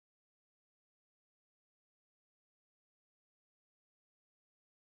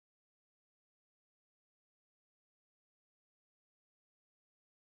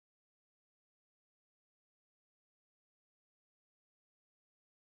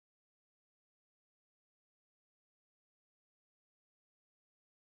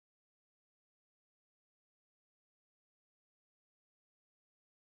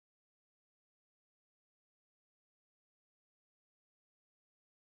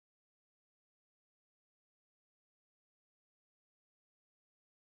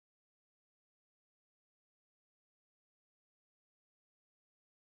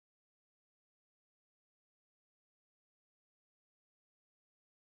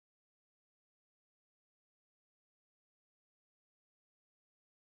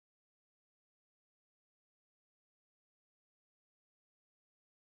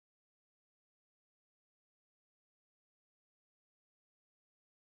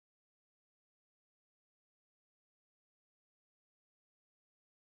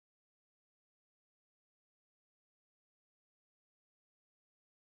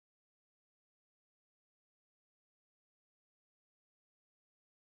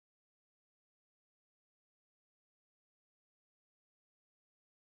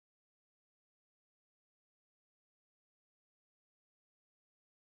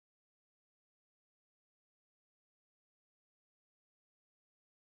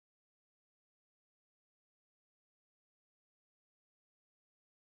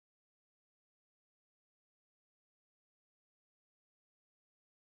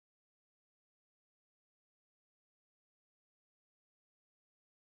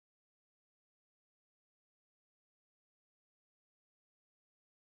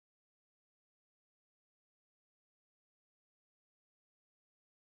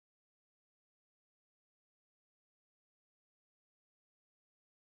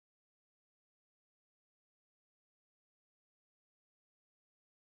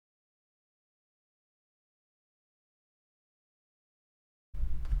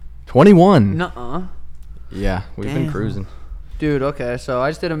21. Nuh-uh. Yeah, we've been cruising. Dude, okay. So I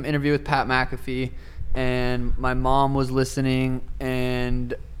just did an interview with Pat McAfee, and my mom was listening,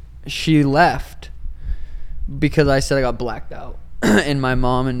 and she left because I said I got blacked out. And my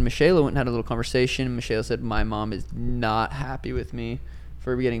mom and Michelle went and had a little conversation. And Michelle said, my mom is not happy with me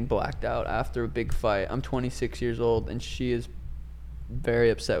for getting blacked out after a big fight. I'm 26 years old, and she is very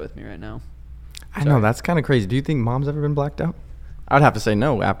upset with me right now. I know, that's kind of crazy. Do you think mom's ever been blacked out? I'd have to say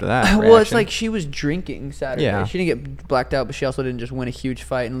no after that. Well, it's like she was drinking Saturday. Yeah. She didn't get blacked out, but she also didn't just win a huge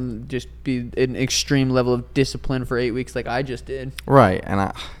fight and just be an extreme level of discipline for 8 weeks like I just did. Right,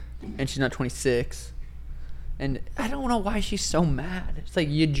 And she's not 26. And I don't know why she's so mad. It's like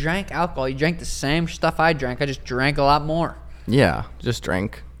you drank alcohol. You drank the same stuff I drank. I just drank a lot more. Yeah, just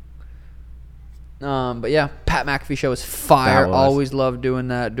drank. But yeah, Pat McAfee show was fire. Always loved doing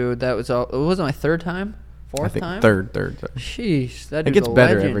that, dude. That was all. It wasn't my third time, fourth time. Third. Jeez, that dude's it gets a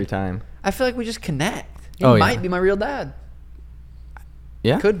better legend. every time. I feel like we just connect. He Oh, might yeah. be my real dad.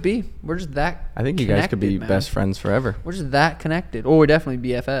 Yeah, Could be. We're just that. I think you guys could be man. best friends forever. We're just that connected. Or we're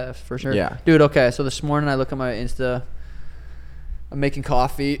definitely BFFs for sure. Yeah. Dude, okay. So this morning I look at my Insta. I'm making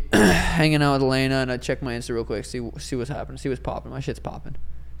coffee, hanging out with Elena, and I check my Insta real quick, see what's happening, see what's popping. My shit's popping.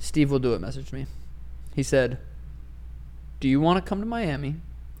 SteveWillDoIt messaged me. He said, do you want to come to Miami,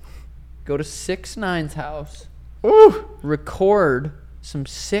 go to 6ix9ine's house, record some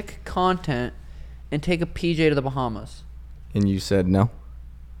sick content, and take a PJ to the Bahamas? And you said no?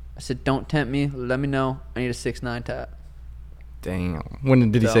 I said, don't tempt me. Let me know. I need a 6ix9ine tat. Damn.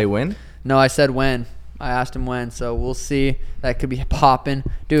 When did he say when? No, I said when. I asked him when, so we'll see. That could be popping.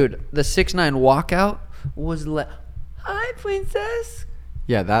 Dude, the 6ix9ine walkout was hi, princess.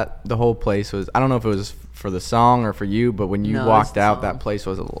 Yeah, the whole place was, I don't know if it was for the song or for you, but when you walked out, that place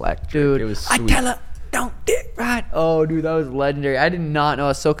was electric. Dude, it was sweet. I tell her, don't dick ride. Oh, dude, that was legendary. I did not know. I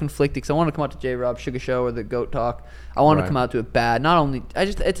was so conflicted because I wanted to come out to J-Rob, Sugar Show, or the Goat Talk. I wanted to come out to it bad. Not only,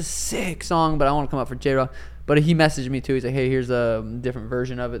 it's a sick song, but I want to come out for J-Rob. But he messaged me too. He's like, hey, here's a different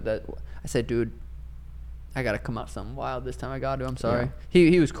version of it. That I said, dude, I got to come out something wild this time. I got to. I'm sorry. Yeah.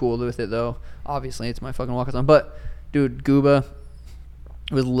 He was cool with it, though. Obviously, it's my fucking walk-a-thon. But, dude, Gooba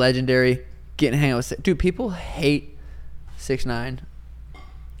was legendary. Getting hang out with... Dude, people hate 6ix9ine,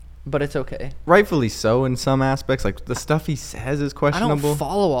 but it's okay. Rightfully so in some aspects. Like, the stuff he says is questionable. I don't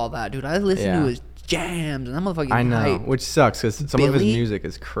follow all that, dude. I listen to his jams, and that motherfucker I know, hype. which sucks because some of his music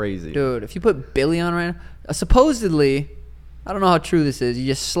is crazy. Dude, if you put Billy on right now... supposedly... I don't know how true this is. You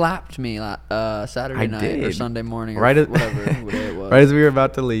just slapped me Saturday night or Sunday morning or whatever it was. Right as we were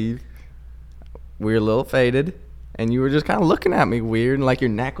about to leave, we were a little faded, and you were just kind of looking at me weird, and like your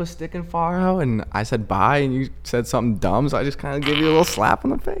neck was sticking far out, and I said bye, and you said something dumb, so I just kind of gave you a little slap on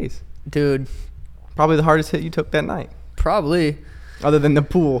the face. Dude. Probably the hardest hit you took that night. Probably. Other than the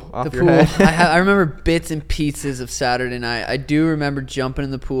pool off your head. I remember bits and pieces of Saturday night. I do remember jumping in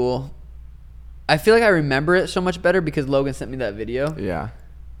the pool. I feel like I remember it so much better because Logan sent me that video. Yeah.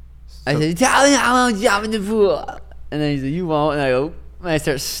 I said, tell me I won't jump in the pool. And then he said, you won't. And I go, and I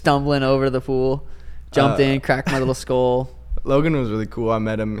start stumbling over the pool. Jumped in, cracked my little skull. Logan was really cool. I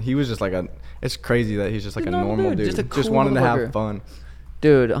met him. He was just like it's crazy that he's just like a normal dude. Just wanted to have fun.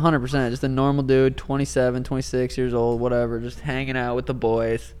 Dude, 100%. Just a normal dude, 27, 26 years old, whatever. Just hanging out with the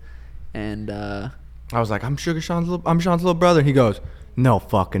boys. And I was like, I'm Sean's little brother. And he goes, no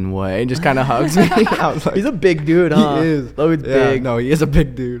fucking way. And just kind of hugs me. I was like, he's a big dude, huh? He is. Logan's big. No, he is a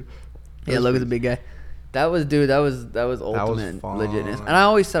big dude. Yeah, Logan's a big guy. That was ultimate legitness. And I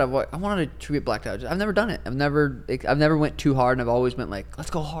always said I wanted to get blacked out. I've never done it. I've never went too hard, and I've always went like, let's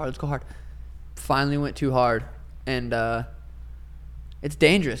go hard. Finally went too hard, and it's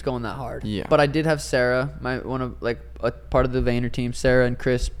dangerous going that hard. Yeah. But I did have Sarah, a part of the Vayner team, Sarah and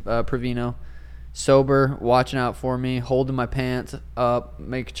Kris Provino, sober, watching out for me, holding my pants up,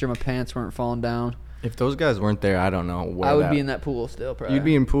 making sure my pants weren't falling down. If those guys weren't there, I don't know where I would be in that pool still, probably. You'd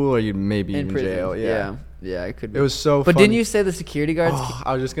be in pool, or you'd maybe in jail. Yeah, it could be. It was so But funny. didn't you say the security guards? Oh,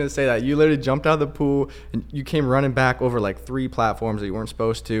 I was just going to say that. You literally jumped out of the pool, and you came running back over like 3 platforms that you weren't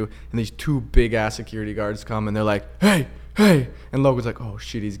supposed to, and these 2 big-ass security guards come, and they're like, hey. And Logan's like, oh,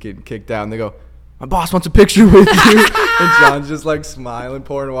 shit, he's getting kicked out. And they go, my boss wants a picture with you. And John's just like smiling,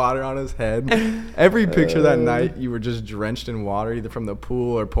 pouring water on his head. Every picture that night, you were just drenched in water, either from the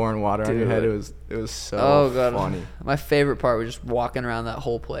pool or pouring water on your head. It was so funny. My favorite part was just walking around that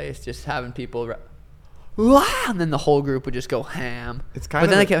whole place, just having people, and then the whole group would just go ham. But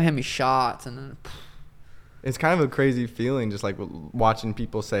then they kept handing me shots, and then It's kind of a crazy feeling, just like watching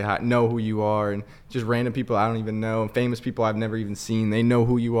people say hi, know who you are, and just random people I don't even know, and famous people I've never even seen. They know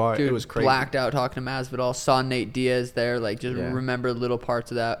who you are. Dude, it was crazy. Blacked out talking to Masvidal. Saw Nate Diaz there. Like, just remember little parts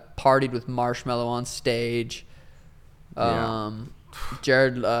of that. Partied with Marshmello on stage.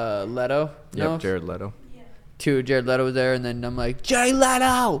 Jared Leto. Jared Leto. Jared Leto was there, and then I'm like, Jay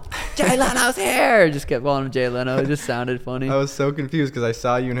Leno! Jay Leno's here! Just kept calling him Jay Leno. It just sounded funny. I was so confused because I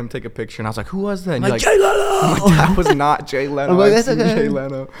saw you and him take a picture, and I was like, who was that? And I'm like, Jay Leno! I'm like, that was not Jay Leno. I'm like, that's okay. Jay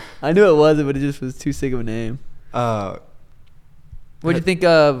Leno. I knew it wasn't, but it just was too sick of a name. What'd you think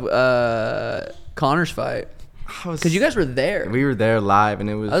of Conor's fight? Because you guys were there. We were there live, and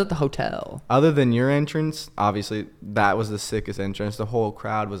it was... I was at the hotel. Other than your entrance, obviously, that was the sickest entrance. The whole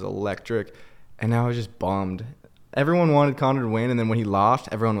crowd was electric. And I was just bummed. Everyone wanted Conor to win, and then when he lost,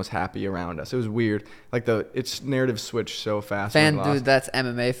 everyone was happy around us. It was weird. Like, its narrative switched so fast. Dude, that's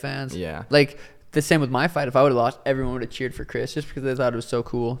MMA fans. Yeah. Like, the same with my fight. If I would have lost, everyone would have cheered for Kris just because they thought it was so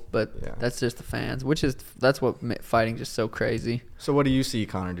cool. But that's just the fans, that's what fighting just so crazy. So what do you see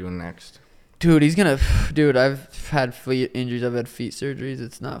Conor doing next? Dude, I've had feet injuries. I've had feet surgeries.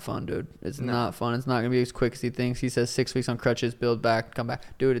 It's not fun, dude. It's not fun. It's not going to be as quick as he thinks. He says 6 weeks on crutches, build back, come back.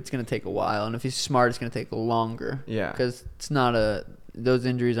 Dude, it's going to take a while. And if he's smart, it's going to take longer. Yeah. Because those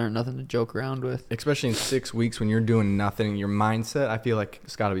injuries aren't nothing to joke around with. Especially in 6 weeks when you're doing nothing. Your mindset, I feel like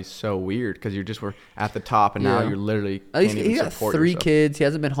it's got to be so weird because were at the top, and now you're literally can't even support yourself. He's got 3 kids. He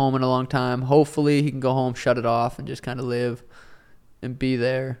hasn't been home in a long time. Hopefully, he can go home, shut it off, and just kind of live and be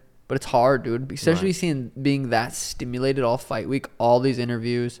there. But it's hard, dude, especially being that stimulated all fight week, all these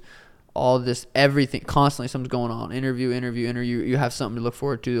interviews, all this, everything, constantly something's going on. Interview. You have something to look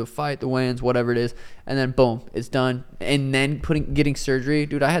forward to, the fight, the wins, whatever it is. And then, boom, it's done. And then getting surgery.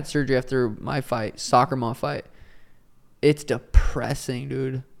 Dude, I had surgery after my fight, soccer mom fight. It's depressing,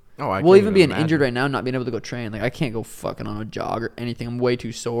 dude. Oh, I We'll even be imagine. injured right now, not being able to go train. Like, I can't go fucking on a jog or anything. I'm way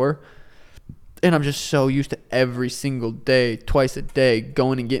too sore. And I'm just so used to every single day, twice a day,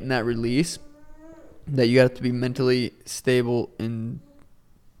 going and getting that release that you have to be mentally stable and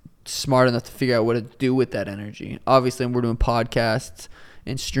smart enough to figure out what to do with that energy. Obviously, we're doing podcasts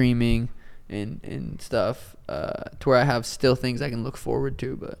and streaming and stuff to where I have still things I can look forward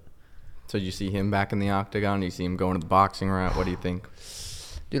to. But so you see him back in the octagon? You see him going to the boxing route? What do you think?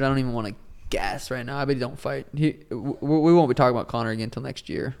 Dude, I don't even want to guess right now. I bet he don't fight. We won't be talking about Conor again until next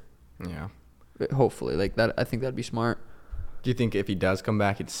year. Yeah. Hopefully, like that. I think that'd be smart. Do you think if he does come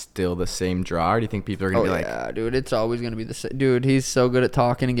back, it's still the same draw? Or do you think people are gonna be like, "Yeah, dude, it's always gonna be the same." Dude, he's so good at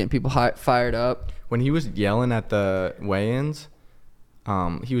talking and getting people fired up. When he was yelling at the weigh-ins,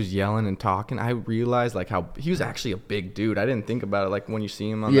 he was yelling and talking. I realized like how he was actually a big dude. I didn't think about it like when you see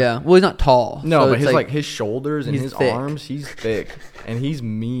him on. Well, he's not tall. No, so but his shoulders and his thick. arms, he's thick, and he's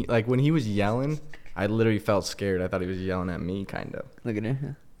mean. Like when he was yelling, I literally felt scared. I thought he was yelling at me, kind of. Look at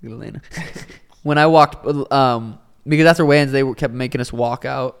her, look at Elena. When I walked, because after weigh-ins, they kept making us walk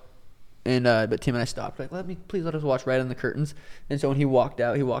out, and but Tim and I stopped. Like, please let us watch right on the curtains. And so when he walked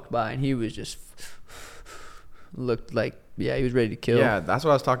out, he walked by, and he was just looked like, he was ready to kill. Yeah, that's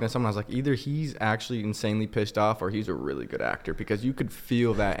what I was talking to someone. I was like, either he's actually insanely pissed off, or he's a really good actor because you could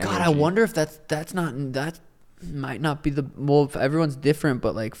feel that energy. God, I wonder if that's not that. Might not be everyone's different,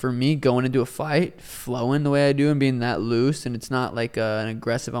 but like for me going into a fight flowing the way I do and being that loose, and it's not like an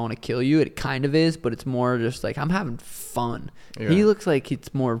aggressive I want to kill you, it kind of is, but it's more just like I'm having fun. He looks like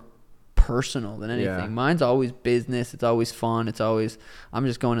it's more personal than anything. Mine's always business, it's always fun, I'm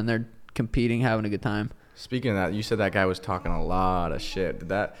just going in there competing, having a good time. Speaking of that, you said that guy was talking a lot of shit. Did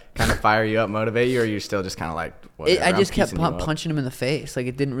that kind of fire you up, motivate you, or are you still just kind of like, whatever, I just kept punching him in the face. Like,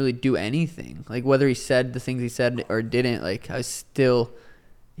 it didn't really do anything. Like, whether he said the things he said or didn't, like,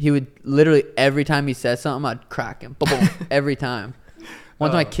 he would literally, every time he said something, I'd crack him. Boom, boom, every time. One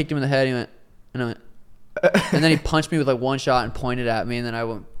time I kicked him in the head, and then he punched me with, like, one shot and pointed at me, and then I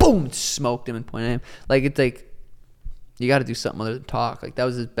went, boom, smoked him and pointed at him. Like, it's like, you got to do something other than talk. Like, that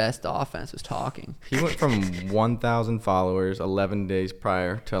was his best offense, was talking. He went from 1,000 followers 11 days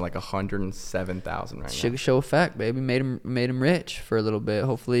prior to like 107,000 right now. Sugar show effect, baby. Made him rich for a little bit.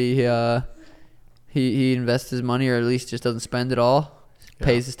 Hopefully he invests his money, or at least just doesn't spend it all.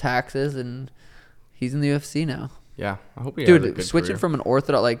 Pays his taxes, and he's in the UFC now. Yeah, I hope he has a good switching career. from an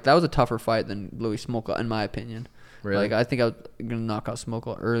orthodox, like, that was a tougher fight than Louis Smolka, in my opinion. Really? Like, I think I was gonna knock out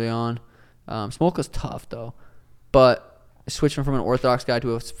Smolka early on. Smolka's tough though, but switching from an orthodox guy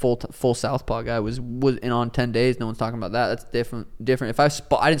to a full southpaw guy was in on 10 days. No one's talking about that. That's different. If I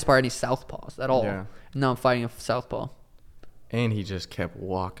didn't spar any southpaws at all. Yeah. Now I'm fighting a southpaw. And he just kept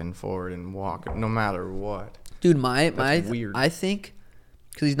walking forward and walking, no matter what. Dude, weird. I think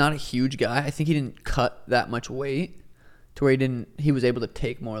because he's not a huge guy. I think he didn't cut that much weight to where he was able to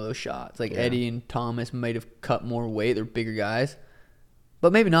take more of those shots. Like Eddie and Thomas might have cut more weight. They're bigger guys,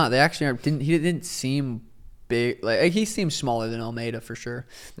 but maybe not. They actually didn't. He didn't seem big. Like he seemed smaller than Almeida for sure.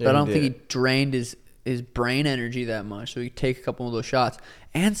 But I don't think he drained his brain energy that much, so he could take a couple of those shots.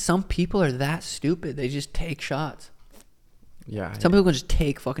 And some people are that stupid. They just take shots. Yeah. Some people can just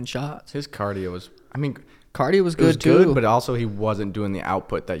take fucking shots. His cardio was, cardio was good too. But also he wasn't doing the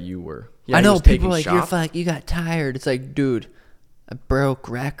output that you were. Yeah, I know people are like, you got tired. It's like, dude, I broke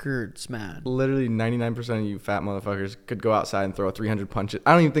records, man. Literally 99% of you fat motherfuckers could go outside and throw 300 punches.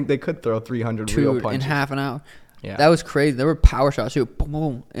 I don't even think they could throw 300 real punches. In half an hour. Yeah. That was crazy. There were power shots too. Boom,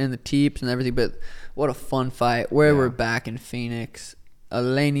 boom, and the teeps and everything. But what a fun fight. We're back in Phoenix.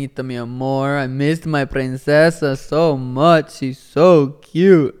 Elenita, mi amor. I missed my princesa so much. She's so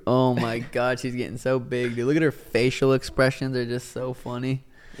cute. Oh, my God. She's getting so big, dude. Look at her facial expressions. They're just so funny.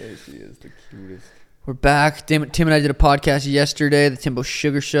 Yeah, she is the cutest. We're back. Tim and I did a podcast yesterday, the Timbo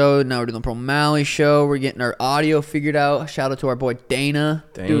Sugar Show. Now we're doing the Pro Malley Show. We're getting our audio figured out. Shout out to our boy Dana.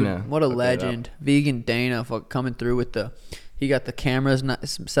 Dude, what a legend. Vegan Dana coming through with he got the cameras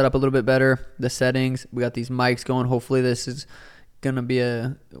set up a little bit better, the settings. We got these mics going. Hopefully this is going to be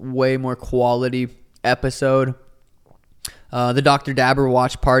a way more quality episode. The Dr. Dabber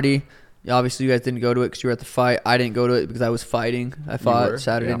watch party. Obviously, you guys didn't go to it because you were at the fight. I didn't go to it because I was fighting. I fought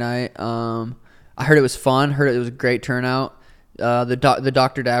Saturday night. I heard it was fun. Heard it was a great turnout. The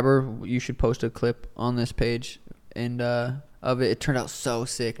Dr. Dabber, you should post a clip on this page and of it. It turned out so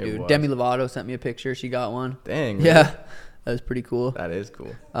sick, dude. Demi Lovato sent me a picture. She got one. Dang. Yeah, that was pretty cool. That is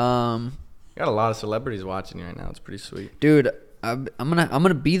cool. Got a lot of celebrities watching you right now. It's pretty sweet, dude. I'm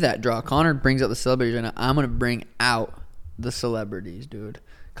gonna be that draw. Connor brings out the celebrities right now. I'm gonna bring out the celebrities, dude.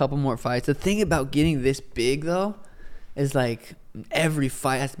 Couple more fights. The thing about getting this big though is like every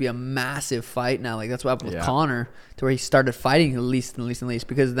fight has to be a massive fight now. Like that's what happened with Conor, to where he started fighting at least,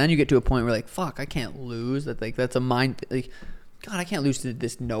 because then you get to a point where like, fuck, I can't lose. That's a mind like, God, I can't lose to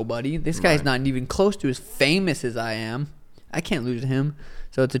this nobody. This guy's not even close to as famous as I am. I can't lose to him.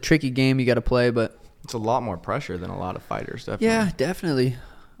 So it's a tricky game you got to play, but it's a lot more pressure than a lot of fighters. Definitely. Yeah, definitely.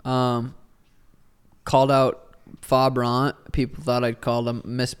 Called out Fabrant. People thought I'd called him,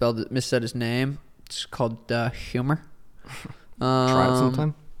 missaid his name. It's called humor. Try it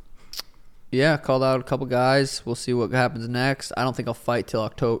sometime. Yeah, called out a couple guys. We'll see what happens next. I don't think I'll fight till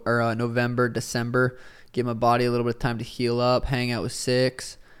October or November, December. Give my body a little bit of time to heal up. Hang out with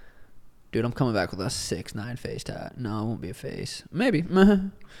Six. Dude, I'm coming back with a 6'9" face tat. No, it won't be a face. Maybe.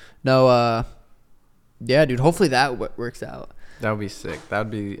 No. Yeah, dude. Hopefully that works out. That would be sick. That would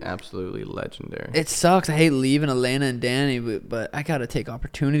be absolutely legendary. It sucks. I hate leaving Elena and Danny, but I got to take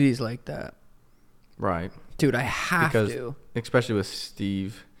opportunities like that. Right. Dude, I have to. Especially with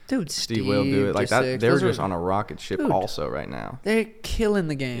Steve. Dude, Steve will do it. Like that. They're just on a rocket ship also right now. They're killing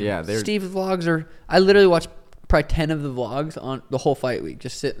the game. Yeah. Steve's vlogs are... I literally watched probably 10 of the vlogs on the whole fight week,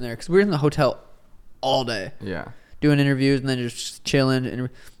 just sitting there. Because we were in the hotel all day. Yeah. Doing interviews and then just chilling. And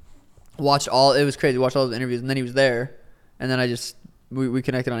watched all... It was crazy. Watched all the interviews. And then he was there. And then we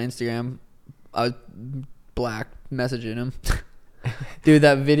connected on Instagram. I was black messaging him. Dude,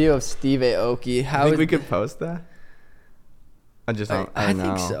 that video of Steve Aoki. I think we could post that. I think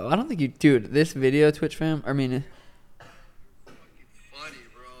so. I don't think you... Dude, this video, Twitch fam, I mean... Funny,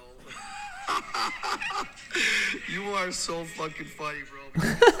 bro. You are so fucking funny,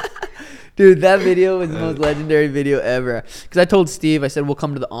 bro. Dude, that video was the most legendary video ever. Because I told Steve, I said, we'll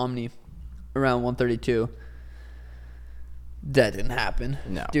come to the Omni around 1:32. That didn't happen.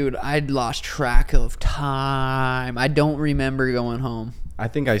 No. Dude, I'd lost track of time. I don't remember going home. I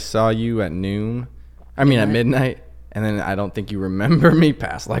think I saw you at noon. At midnight. And then I don't think you remember me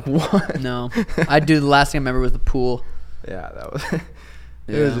past like 1. No. The last thing I remember was the pool. Yeah, that was...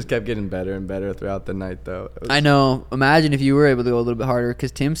 It just kept getting better and better throughout the night, though. I know. Imagine if you were able to go a little bit harder,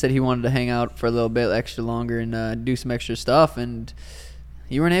 because Tim said he wanted to hang out for a little bit extra longer and do some extra stuff, and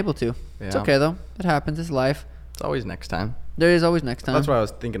you weren't able to. Yeah. It's okay, though. It happens. It's life. It's always next time. There is always next time. That's why I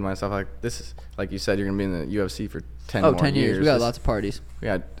was thinking to myself, like, this is, like you said, you're going to be in the UFC for 10 years. We got lots of parties. We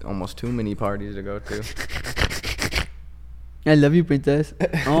got almost too many parties to go to. I love you, princess.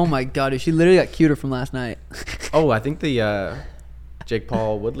 Oh, my God. Dude, she literally got cuter from last night. Oh, I think the Jake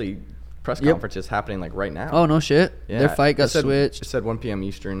Paul Woodley press conference is happening, like, right now. Oh, no shit. Yeah. Their fight got switched. It said 1 p.m.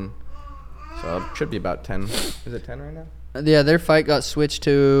 Eastern, so it should be about 10. Is it 10 right now? Yeah, their fight got switched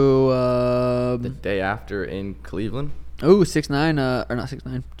to... the day after in Cleveland. Oh, 6'9", or not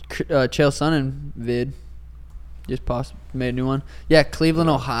 6'9". Chael Sonnen vid. Just made a new one. Yeah, Cleveland,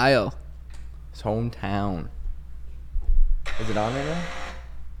 Ohio. His hometown. Is it on right now?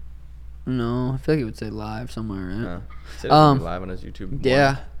 No, I feel like he would say live somewhere, right? No. Said it was live on his YouTube.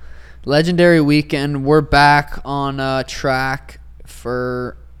 Yeah. Legendary weekend. We're back on track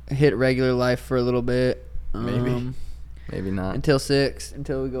for hit regular life for a little bit. Maybe. Maybe not. Until 6.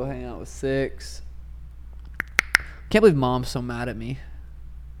 Until we go hang out with 6. Can't believe Mom's so mad at me.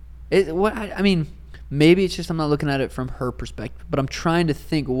 I mean, maybe it's just I'm not looking at it from her perspective, but I'm trying to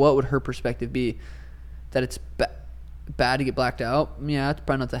think what would her perspective be. That it's bad to get blacked out. Yeah, it's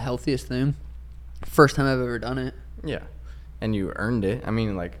probably not the healthiest thing. First time I've ever done it. Yeah. And you earned it. I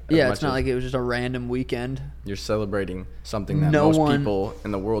mean, like... Yeah, it's not like it was just a random weekend. You're celebrating something that most people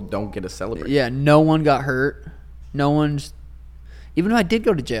in the world don't get to celebrate. Yeah, no one got hurt. No one's... Even if I did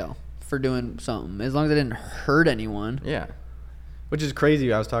go to jail for doing something, as long as I didn't hurt anyone. Yeah. Which is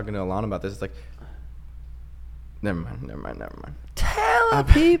crazy. I was talking to Alana about this. It's like... Never mind. Tell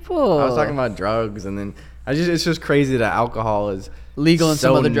people. I was talking about drugs, and then... It's just crazy that alcohol is legal and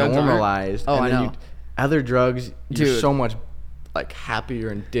some other drugs normalized. Oh, and then I know. Other drugs, you're Dude. so much like happier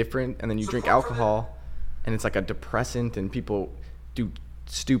and different, and then you drink alcohol, and it's like a depressant, and people do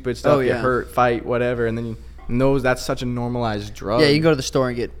stupid stuff, get hurt, fight, whatever, and then you know that's such a normalized drug. Yeah, you can go to the store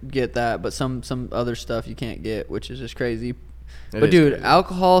and get that, but some other stuff you can't get, which is just crazy. But dude, crazy.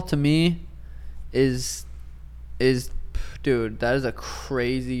 alcohol to me is dude, that is a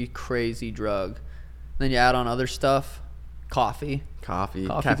crazy drug. Then you add on other stuff, coffee. Caffeine.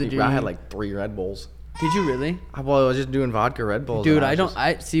 I had like 3 Red Bulls. Did you really? I was just doing vodka Red Bulls. Dude,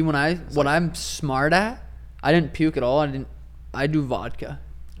 I see what I'm smart at. I didn't puke at all. I do vodka.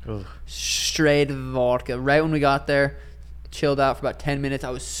 Ugh. Straight vodka. Right when we got there, chilled out for about 10 minutes.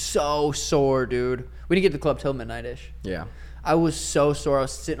 I was so sore, dude. We didn't get to the club till midnight-ish. Yeah. I was so sore. I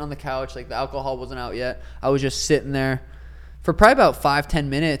was sitting on the couch, like the alcohol wasn't out yet. I was just sitting there for probably about 5-10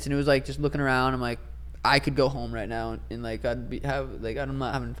 minutes, and it was like just looking around. I'm like, I could go home right now, and like I'm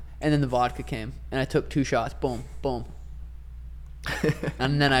not having. And then the vodka came, and I took 2 shots. Boom, boom.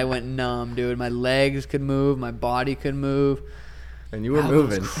 And then I went numb, dude. My legs could move, my body could move. And you were That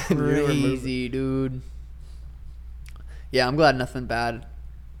moving. was crazy, dude. Yeah, I'm glad nothing bad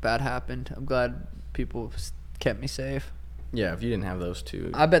happened. I'm glad people kept me safe. Yeah, if you didn't have those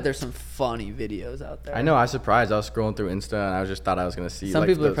 2. I bet there's some funny videos out there. I know. I was surprised. I was scrolling through Insta, and I just thought I was going to see. Some like,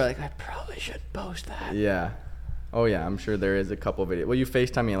 people are those. probably like, I probably should post that. Yeah. Oh, yeah. I'm sure there is a couple videos. Well, you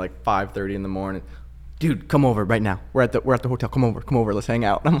FaceTime me at like 5:30 in the morning. Dude, come over right now. We're at the hotel. Come over. Let's hang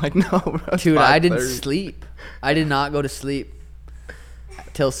out. I'm like, no, bro. It's Dude, I didn't 5:30. sleep. I did not go to sleep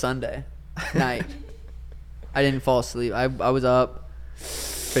till Sunday night. I didn't fall asleep. I was up.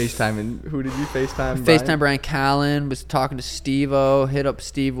 FaceTiming. Who did you FaceTime? FaceTime Brian Callen. Was talking to Steve-O. Hit up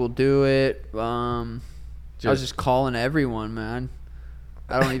SteveWillDoIt. I was just calling everyone, man.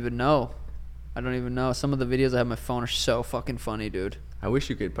 I don't even know. Some of the videos I have on my phone are so fucking funny, dude. I wish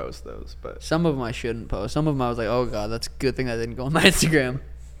you could post those, but Some of them I shouldn't post. Some of them I was like, oh, God, that's a good thing I didn't go on my Instagram.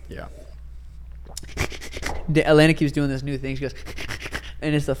 yeah. Atlanta keeps doing this new thing. She goes,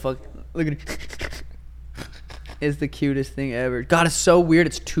 and it's the fuck. Look at it. It's the cutest thing ever. God, it's so weird.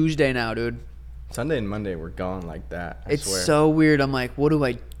 It's Tuesday now, dude. Sunday and Monday were gone like that. I It's swear. so weird. I'm like, what do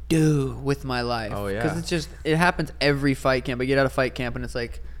I do with my life? Oh, yeah. Because it happens every fight camp. I get out of fight camp and it's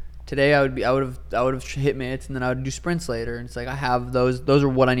like, today I would have hit mitts and then I would do sprints later. And it's like I have those. Those are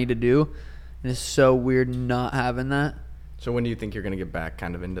what I need to do. And it's so weird not having that. So when do you think you're gonna get back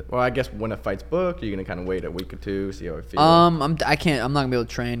kind of into? Well, I guess when a fight's booked, you're gonna kind of wait a week or 2, see how it feels. I'm not gonna be able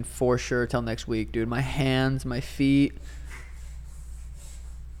to train for sure till next week, dude. My hands, my feet,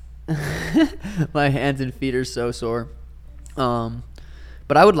 my hands and feet are so sore.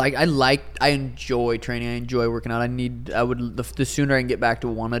 But I enjoy training. I enjoy working out. The sooner I can get back to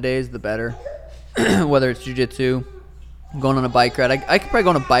 1 a days, the better. Whether it's jiu-jitsu, going on a bike ride. I could probably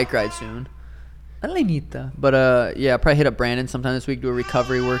go on a bike ride soon. But yeah, probably hit up Brandon sometime this week, do a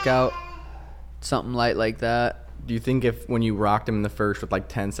recovery workout, something light like that. Do you think if when you rocked him in the first with like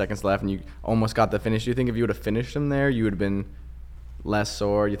 10 seconds left and you almost got the finish, do you think if you would have finished him there, you would have been less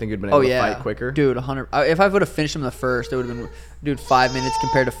sore? You think you'd been able to fight quicker? Dude, 100. If I would have finished him the first, it would have been, dude, 5 minutes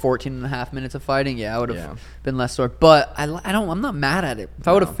compared to 14 and a half minutes of fighting. Yeah, I would have been less sore. But I'm not mad at it. If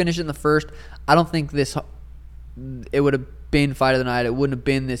I would have finished it in the first, I don't think it would have been fight of the night. It wouldn't have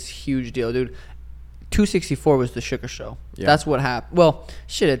been this huge deal, dude. 264 was the Suga show. Yeah. That's what happened. Well,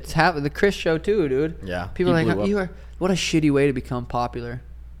 shit, it's happened. The Kris show too, dude. Yeah. People are like, what a shitty way to become popular.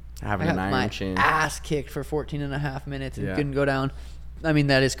 Having an iron chin. Ass kicked for 14 and a half minutes and couldn't go down. I mean,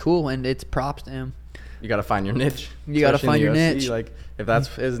 that is cool, and it's props to him. You got to find your niche. You got to find your niche. Like,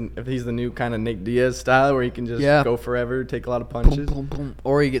 if he's the new kind of Nick Diaz style where he can just go forever, take a lot of punches. Boom, boom, boom.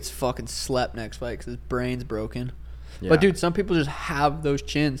 Or he gets fucking slept next fight because his brain's broken. Yeah. But, dude, some people just have those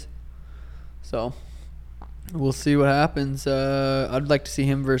chins. So we'll see what happens. I'd like to see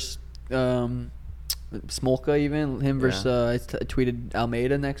him versus Smolka even. Him versus I tweeted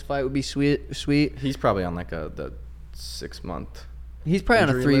Almeida next fight would be sweet. He's probably on like the 6 month. He's probably on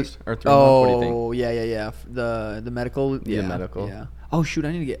a 3 list, or 3 month. What do you think? Yeah. The medical. The medical. Yeah. Oh shoot!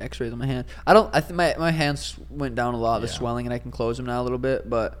 I need to get X-rays on my hand. I think my hands went down a lot. The Yeah. swelling, and I can close them now a little bit.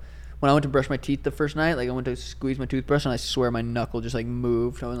 But when I went to brush my teeth the first night, like I went to squeeze my toothbrush, and I swear my knuckle just like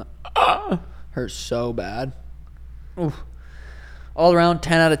moved. I was like, hurt so bad. Oof. All around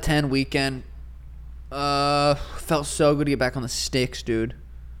 10 out of 10 weekend. Felt so good to get back on the sticks, dude.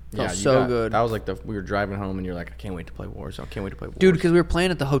 Felt good. That was like we were driving home and you're like, I can't wait to play Warzone. Can't wait to play Warzone. Dude, because we were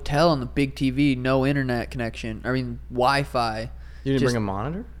playing at the hotel on the big TV, no internet connection. I mean, Wi-Fi. You didn't bring a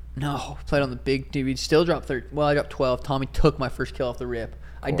monitor? No, played on the big TV. Still dropped 13. Well, I dropped 12. Tommy took my first kill off the rip.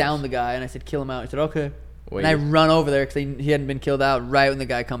 I downed the guy and I said, kill him out. He said, okay. Wait. And I run over there because he hadn't been killed out. Right when the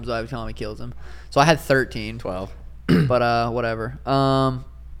guy comes up, Tommy kills him. So I had 13. 12. But whatever.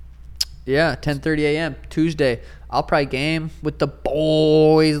 Yeah, 10:30 a.m. Tuesday. I'll probably game with the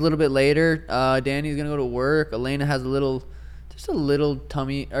boys a little bit later. Danny's gonna go to work. Elena has just a little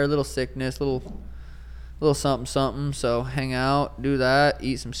tummy or a little sickness, little something. So hang out, do that,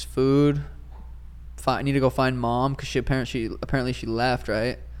 eat some food. I need to go find mom because apparently she left,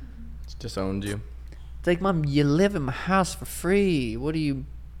 right? It's disowned you. It's like, Mom, you live in my house for free. What are you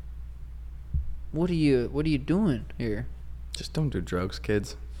doing here? Just don't do drugs,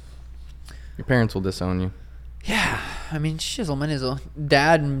 kids. Your parents will disown you. Yeah, I mean, shizzle, my nizzle.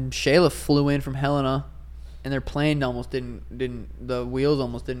 Dad and Shayla flew in from Helena, and their plane almost the wheels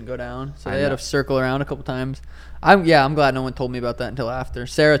almost didn't go down, so they had to circle around a couple times. I'm glad no one told me about that until after.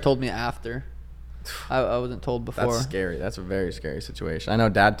 Sarah told me after. I wasn't told before. That's scary. That's a very scary situation. I know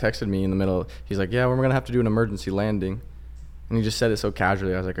Dad texted me in the middle. He's like, yeah, we're going to have to do an emergency landing. And he just said it so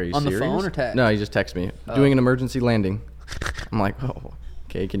casually. I was like, are you serious? On the phone or text? No, he just texted me. Doing an emergency landing. I'm like, oh,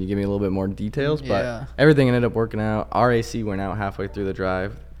 okay, can you give me a little bit more details? But everything ended up working out. RAC went out halfway through the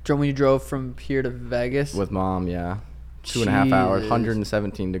drive. When you drove from here to Vegas? With Mom, yeah. 2.5 hours,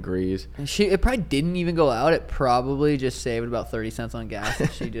 117 degrees. It probably didn't even go out. It probably just saved about 30 cents on gas.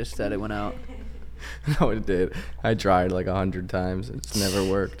 And she just said it went out. No, it did. I tried like 100 times. It's never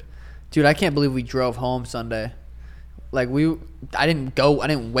worked. Dude, I can't believe we drove home Sunday. Like I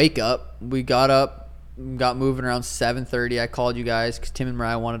didn't wake up. We got up, got moving around 7:30. I called you guys because Tim and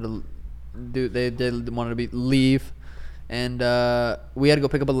Mariah wanted to leave, and we had to go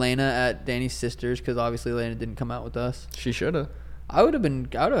pick up Elena at Danny's sister's because obviously Elena didn't come out with us. She should have. I would have been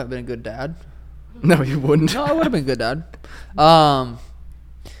a good dad. No, you wouldn't. No, I would have been a good dad.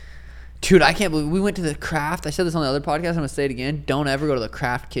 Dude, I can't believe we went to the Craft. I said this on the other podcast. I'm gonna say it again. Don't ever go to the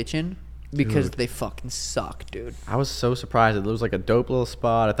Craft kitchen because they fucking suck, dude. I was so surprised. It was like a dope little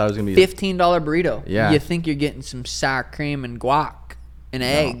spot. I thought it was gonna be $15 burrito. Yeah. You think you're getting some sour cream and guac and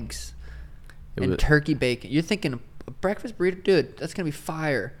eggs and turkey bacon. You're thinking a breakfast burrito, dude. That's gonna be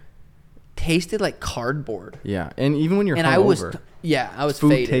fire. Tasted like cardboard. Yeah, and even when you're and hungover, I was food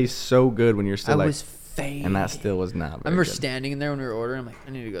faded. tastes so good when you're still I was faded. and that still was not very I remember good. standing in there when we were ordering. I'm like,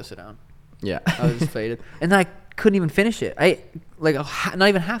 I need to go sit down. Yeah. I was just faded. And then I couldn't even finish it. I like not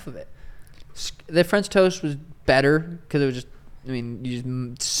even half of it. The French toast was better because it was just, I mean,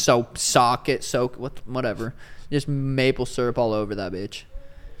 you just soak whatever. Just maple syrup all over that bitch.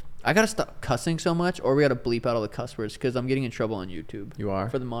 I got to stop cussing so much or we got to bleep out all the cuss words because I'm getting in trouble on YouTube. You are?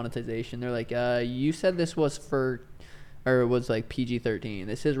 For the monetization. They're like, you said this was or it was like PG-13.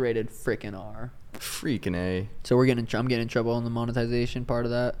 This is rated frickin' R. Freaking A. So I'm getting in trouble on the monetization part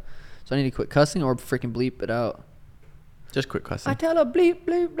of that. So I need to quit cussing or freaking bleep it out. Just quit cussing. I tell her bleep,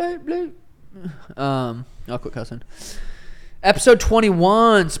 bleep, bleep, bleep. I'll quit cussing. Episode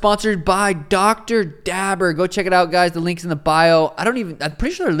 21, sponsored by Dr. Dabber. Go check it out, guys. The link's in the bio. I'm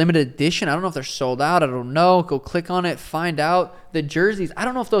pretty sure they're limited edition. I don't know if they're sold out. I don't know. Go click on it, find out. The jerseys, I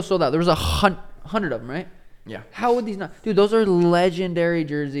don't know if those sold out. There was 100 of them, right? Yeah. How would these not? Dude, those are legendary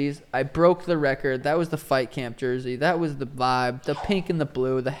jerseys. I broke the record. That was the fight camp jersey. That was the vibe. The pink and the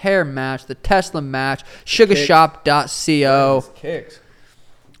blue. The hair match. The Tesla match. Sugashop.co. Kicks.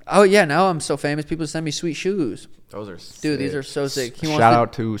 Oh, yeah. Now I'm so famous. People send me sweet shoes. Those are sick. Dude, these are so sick. Shout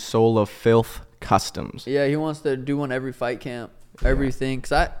out to Soul of Filth Customs. Yeah, he wants to do one every fight camp. Everything.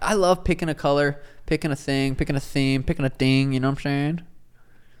 Because I love picking a color, picking a thing, picking a theme, picking a thing. You know what I'm saying?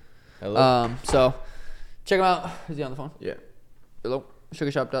 Hello. So... check him out. Is he on the phone? Yeah. Hello.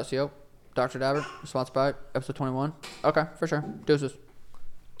 Sugashop.co. Dr. Dabber. Sponsored by episode 21. Okay, for sure. Deuces.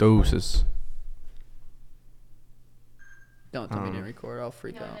 Don't tell me you didn't record. I'll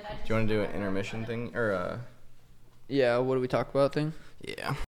freak out. Do you want to do an intermission thing or Yeah, what do we talk about thing?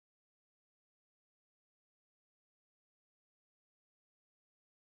 Yeah.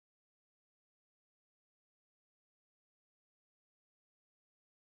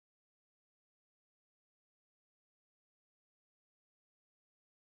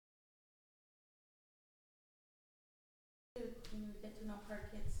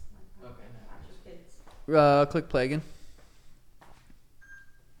 Click play again.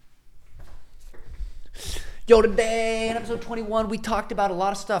 Yo, today in episode 21, we talked about a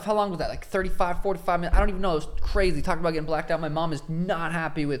lot of stuff. How long was that? Like 35, 45 minutes? I don't even know. It was crazy. Talked about getting blacked out. My mom is not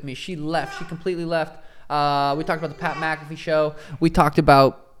happy with me. She left. She completely left. We talked about the Pat McAfee show. We talked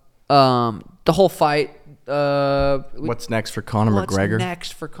about the whole fight. What's next for Conor McGregor? What's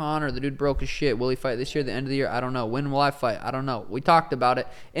next for Conor? The dude broke his shit. Will he fight this year, the end of the year? I don't know. When will I fight? I don't know. We talked about it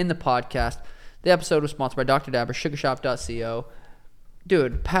in the podcast. The episode was sponsored by Dr. Dabber, sugarshop.co.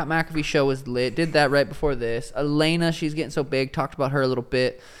 Dude, Pat McAfee show was lit. Did that right before this. Elena, she's getting so big. Talked about her a little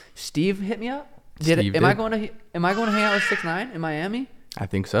bit. Steve hit me up. Am I going to hang out with 6ix9ine in Miami? I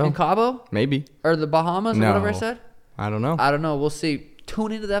think so. In Cabo? Maybe. Or the Bahamas or whatever I said? I don't know. I don't know. We'll see.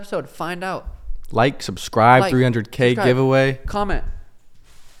 Tune into the episode. Find out. Like, subscribe, 300K giveaway. Comment.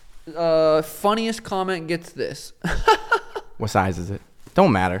 Funniest comment gets this. What size is it?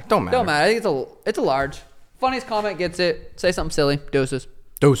 Don't matter. Don't matter. I think it's a large. Funniest comment gets it. Say something silly. Doses.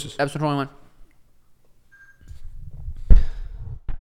 Doses. Episode 21.